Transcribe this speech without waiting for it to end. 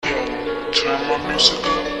turn my music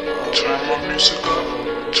up, turn my music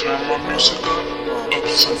up, turn my music up,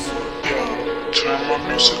 turn my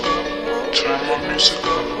music up, turn my music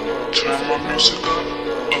up, turn my music up,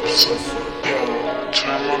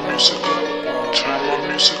 turn my music up, turn my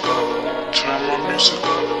music up, turn my music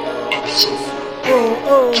up,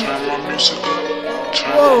 turn my music up.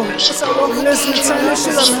 Whoa, listen, turn this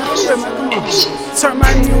shit up, man. Come on. Turn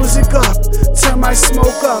my music up, turn my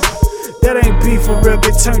smoke up. That ain't beef for real,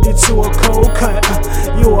 get turned into a cold cut.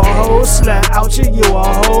 You a whole slut, out here you a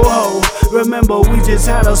whole hoe. Remember we just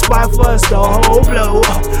had a spot for us the whole blow.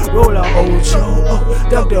 Roll a Ocho,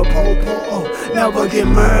 duck the popo. Never get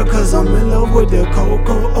mad cause I'm in love with the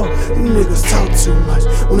cocoa. You niggas talk too much,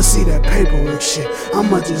 wanna see that paperwork shit.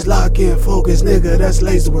 I'ma just lock in, focus, nigga, that's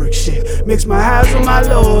lazy work shit. Mix my highs with my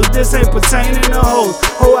lows, this ain't pertaining to hoes.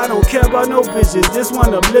 Oh, I don't care about no bitches, this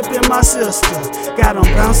one uplifting my sister. Got them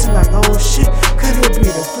bouncing like oh shit, could it be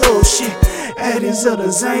the flow shit? Addings of the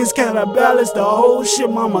Zangs, can I balance the whole shit?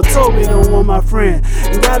 Mama told me don't want my friend,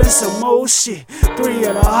 and got in some more shit. 3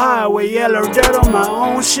 at the highway, yellow dirt on my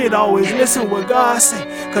own shit. Always listen what God say,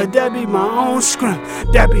 cause that be my own script.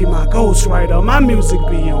 That be my ghostwriter, my music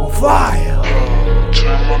be on fire.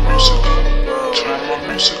 Turn my music up, turn my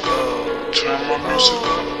music up, turn my music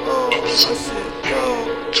up,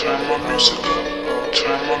 turn my music up,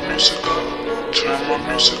 turn my music up, turn my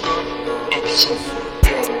music up,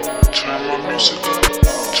 turn my music up,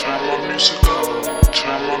 turn my music up,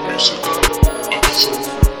 turn my music up, turn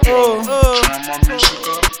my music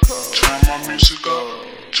up, turn my music up,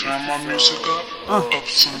 turn my music up.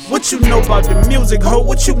 What you know about the music, ho?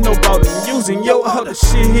 What you know about the using? Yo, all the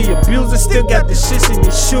shit he abusing, still got the shit in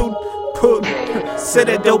his shoot. Said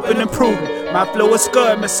that dope and improving. My flow is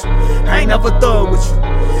scarred, miss. I ain't never thought with you.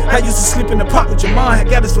 I used to sleep in the park with your mom, had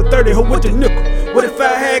got us for 30, ho, with the nickel. What if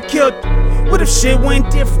I had killed you? What if shit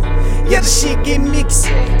went different? Yeah, the shit get mixed,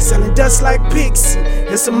 selling dust like pigs.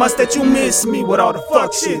 It's a must that you miss me with all the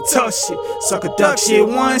fuck shit, tough shit, sucker duck shit.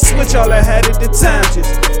 One switch, all I had at the time.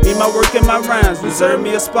 Just me, my work and my rhymes. Reserve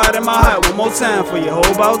me a spot in my heart one more time for your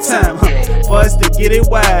whole about time. For us to get it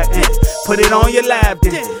wide and put it on your lap,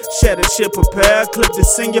 then share the shit, prepare a clip to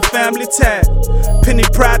sing your family tag. Penny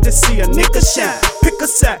proud to see a nigga shine. Pick a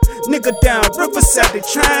side, nigga down Riverside. They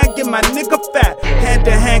try and get my nigga fat. Hand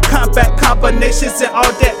to hand combat combinations and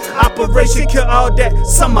all that. Operation kill all that.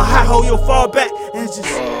 Summer high hole, you'll fall back and just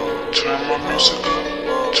turn my music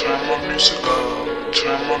up, turn my music up,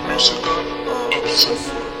 turn my music up,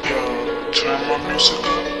 turn my music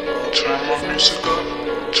up, turn my music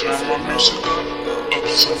up, turn my music up,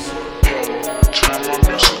 turn my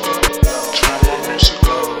music up.